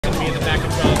back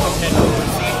of Drolix's head for a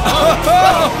receipt.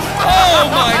 Oh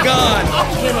my God!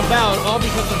 Came about all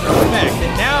because of respect,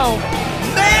 and now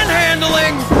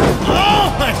manhandling.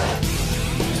 Oh my!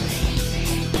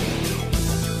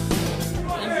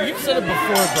 You've said it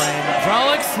before, Brian.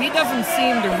 Drolix, he doesn't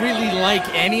seem to really like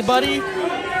anybody,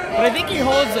 but I think he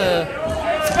holds a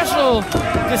special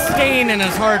disdain in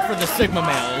his heart for the Sigma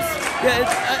males.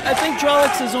 Yeah, I think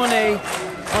Drolix is on a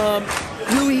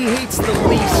who he hates the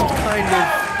least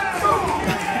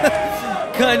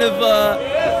kind of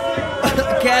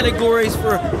categories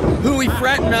for who he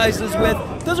fraternizes with.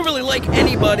 Doesn't really like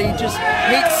anybody, just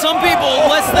hates some people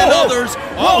less than others.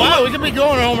 Oh wow, we could be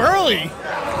going home early.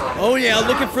 Oh yeah,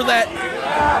 looking for that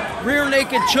rear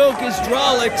naked choke is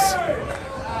Drolix.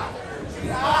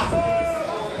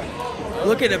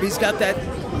 Look at him, he's got that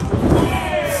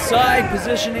side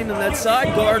positioning and that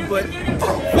side guard, but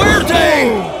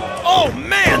Fuerte! Oh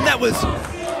man, that was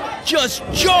just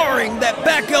jarring, that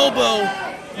back elbow,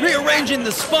 rearranging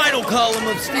the spinal column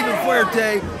of Steven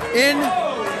Fuerte. In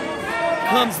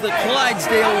comes the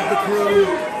Clydesdale of the crew,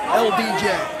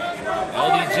 LDJ.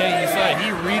 LDJ, you saw it, he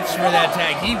reached for that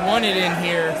tag. He wanted in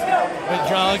here with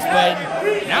Drolix, but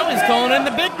now he's calling in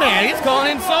the big man. He's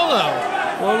calling in Solo.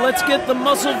 Well, let's get the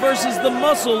muscle versus the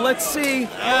muscle. Let's see who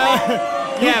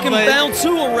can bounce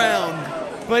who around.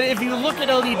 But if you look at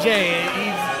LDJ,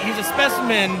 he's a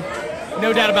specimen,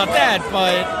 no doubt about that,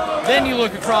 but then you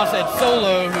look across at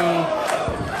Solo, who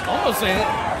almost,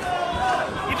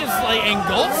 he just like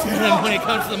engulfs him when it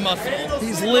comes to the muscle.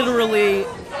 He's literally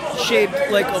shaped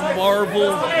like a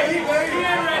Marvel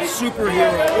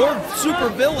superhero or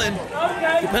supervillain,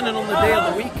 depending on the day of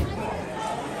the week.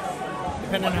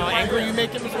 Depending on how angry you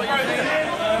make him is what you're saying?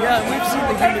 Yeah, we've seen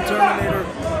the Human Terminator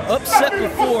upset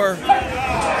before,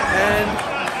 and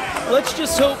let's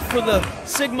just hope for the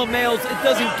Sigma males it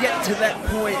doesn't get to that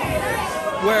point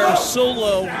where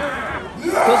Solo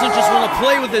doesn't just want to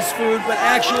play with his food, but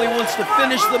actually wants to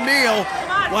finish the meal.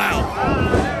 Wow.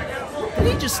 Did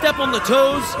he just step on the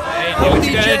toes? Hey, do what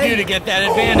you gotta do to get that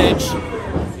advantage.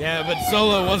 Yeah, but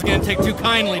Solo wasn't gonna take too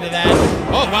kindly to that.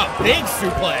 Oh wow, big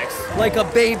suplex. Like a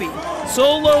baby.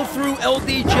 Solo through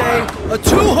LDJ, a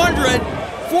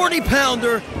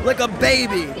 240-pounder like a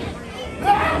baby.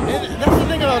 And that's the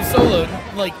thing about Solo.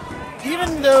 Like,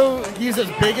 even though he's as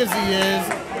big as he is,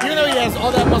 even though he has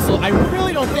all that muscle, I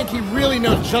really don't think he really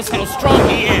knows just how strong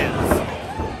he is.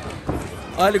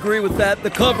 I'd agree with that. The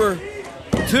cover,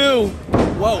 two.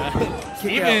 Whoa.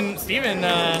 Steven,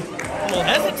 a little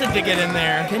hesitant to get in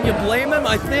there. Can you blame him?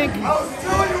 I think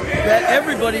that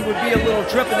everybody would be a little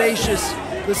trepidatious.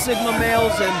 The Sigma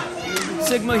males and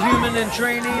Sigma human in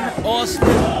training. Austin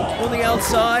on the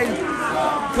outside.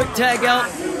 Quick tag out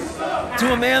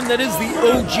to a man that is the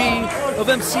OG of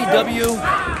MCW.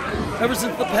 Ever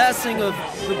since the passing of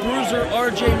the bruiser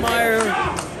R.J. Meyer,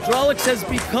 Drolix has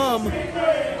become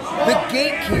the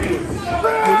gatekeeper.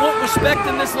 You want respect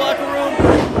in this locker room?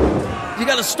 You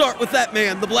got to start with that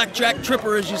man, the Blackjack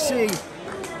Tripper, as you see.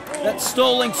 That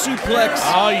stalling suplex.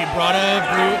 Oh, you brought up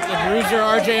the bruiser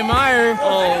R.J. Meyer.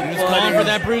 Oh, he was calling for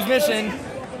that bruise mission.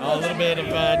 Oh, a little bit of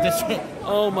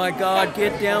Oh my God,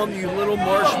 get down, you little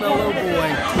marshmallow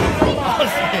boy.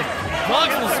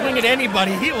 Hawx will swing at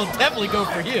anybody. He will definitely go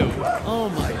for you. Oh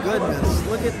my goodness,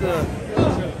 look at the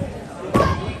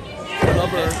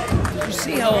cover. Did you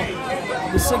see how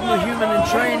the Sigma human in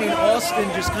training, Austin,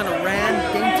 just kind of ran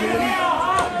daintily?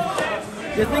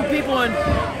 You think people in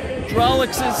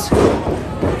Drolix's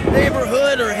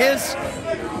neighborhood or his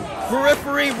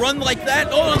periphery run like that?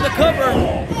 Oh, on the cover.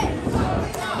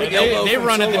 They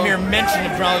run at the mere mention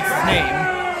of Drolix's name.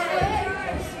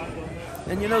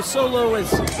 And you know, Solo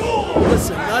is,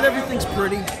 listen, not everything's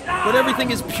pretty, but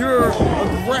everything is pure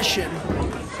aggression.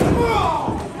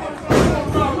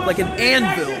 Like an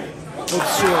anvil of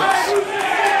sorts.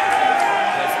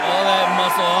 That's all that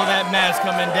muscle, all that mass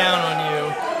coming down on you.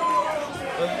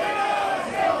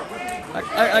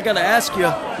 I gotta ask you,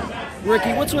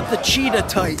 Ricky, what's with the cheetah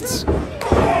tights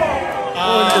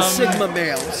on the Sigma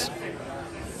males?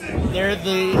 They're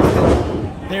the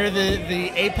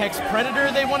apex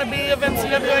predator they want to be of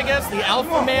MCW, I guess. The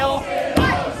alpha male.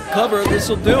 Cover,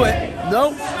 this'll do it.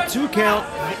 Nope, 2 count.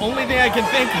 The only thing I can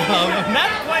think of. I'm not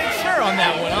quite sure on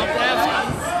that one. I'll have to ask them.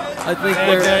 I think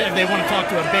if they want to talk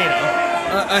to a beta.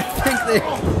 I think they.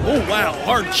 Oh wow,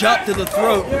 hard chop to the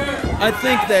throat. I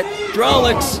think that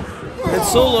Drolix and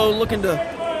Solo looking to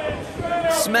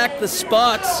smack the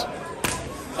spots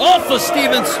off of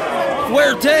Steven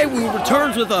Fuerte, who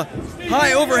returns with a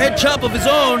high overhead chop of his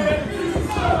own.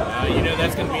 You know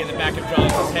that's going to be in the back of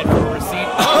Drolix's head for a receipt.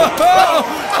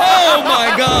 Oh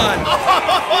my God!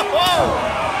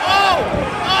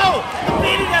 The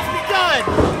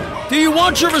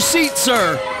want your receipt,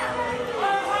 sir.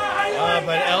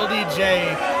 But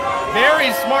LDJ,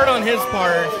 very smart on his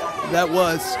part. That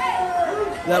was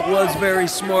very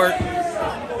smart.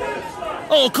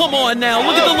 Oh, come on now.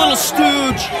 Look at the little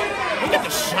stooge. Look at the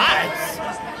shots.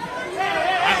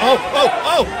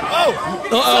 Uh-oh,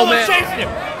 Solo man. chasing him.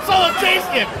 Solo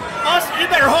chasing him. Austin, you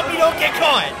better hope you don't get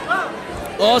caught.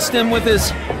 Austin with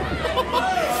his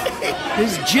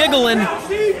jiggling,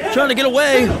 trying to get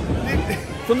away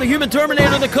from the Human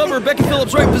Terminator, the cover. Becky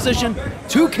Phillips right position.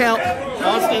 2 count.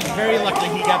 Austin's very lucky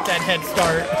he got that head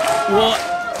start. Well,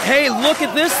 hey, look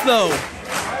at this though.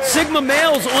 Sigma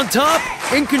males on top,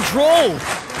 in control.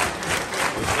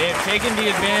 They have taken the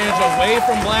advantage away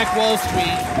from Black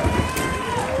Wallstreet.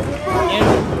 And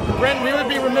Brent, we would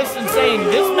be remiss in saying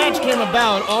this match came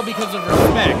about all because of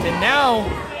respect. And now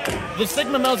the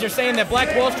Sigma males are saying that Black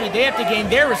Wallstreet, they have to gain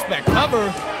their respect.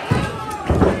 Cover,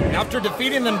 after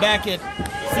defeating them back at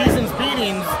Season's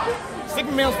Beatings,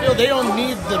 Sigma males feel they don't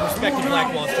need the respect of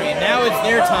Black Wallstreet. Now it's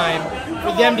their time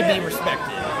for them to be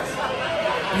respected.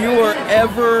 You are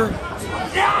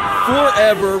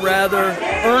forever rather,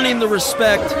 earning the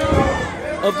respect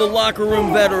of the locker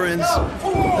room veterans,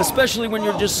 especially when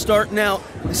you're just starting out.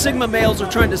 The Sigma males are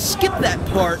trying to skip that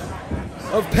part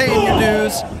of paying your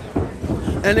dues,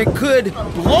 and it could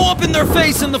blow up in their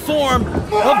face in the form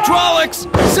of Drolix,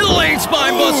 Scintillating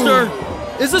Spinebuster.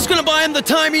 Is this going to buy him the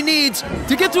time he needs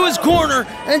to get to his corner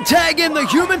and tag in the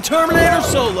Human Terminator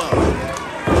Solo?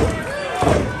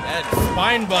 That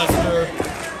Spinebuster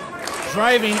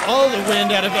driving all the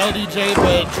wind out of LDJ,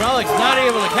 but Drolix not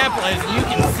able to capitalize. You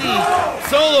can see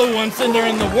Solo once in there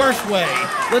in the worst way.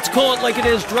 Let's call it like it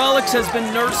is. Drolix has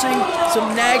been nursing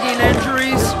some nagging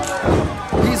injuries.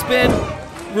 He's been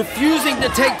refusing to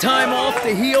take time off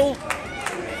to heal.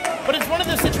 But it's one of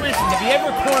those situations, have you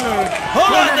ever cornered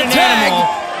the an tag. animal?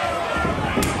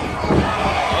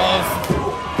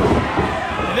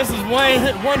 And this is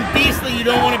one beast that you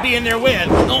don't want to be in there with.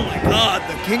 Oh my God,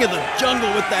 the king of the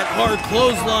jungle with that hard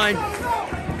clothesline.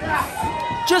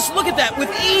 Just look at that, with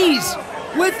ease,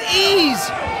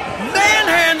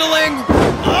 manhandling.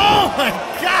 Oh my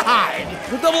God!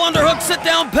 The double underhook, sit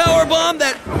down powerbomb,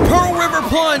 that Pearl River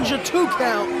plunge, a 2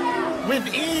 count.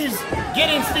 With ease,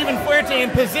 getting Steven Fuerte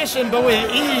in position, but with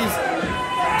ease,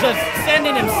 just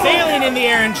sending him sailing in the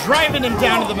air and driving him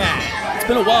down to the mat. It's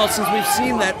been a while since we've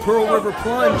seen that Pearl River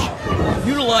plunge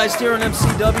utilized here in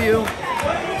MCW.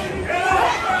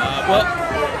 Well,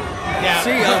 yeah.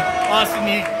 See ya. Austin,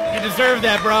 you deserve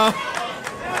that, bro.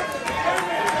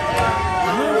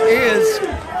 Who is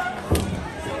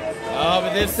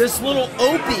but this little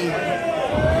Opie?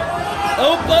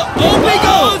 Opie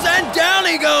goes and down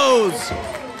he goes.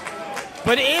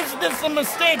 But is this a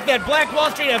mistake that Black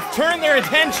Wallstreet have turned their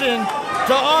attention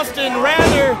to Austin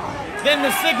rather than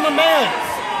the Sigma males?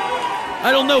 I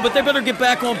don't know, but they better get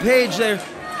back on page. They've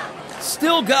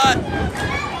still got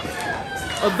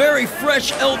a very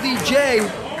fresh LDJ.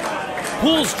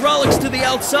 Pulls Drolix to the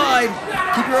outside.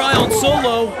 Keep your eye on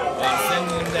Solo.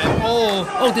 Sending him that pole.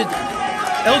 Oh, did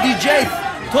LDJ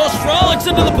toss Drolix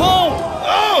into the pole?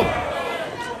 Oh!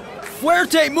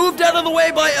 Fuerte moved out of the way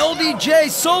by LDJ.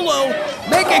 Solo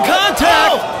making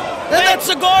contact. Oh! And that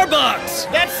cigar box.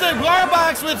 That cigar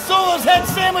box with Solo's head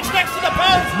sandwiched next to the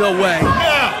post. No way.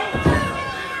 Yeah.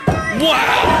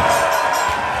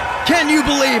 Wow. Can you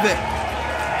believe it?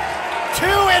 2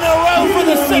 in a row for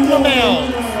the Sigma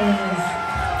males.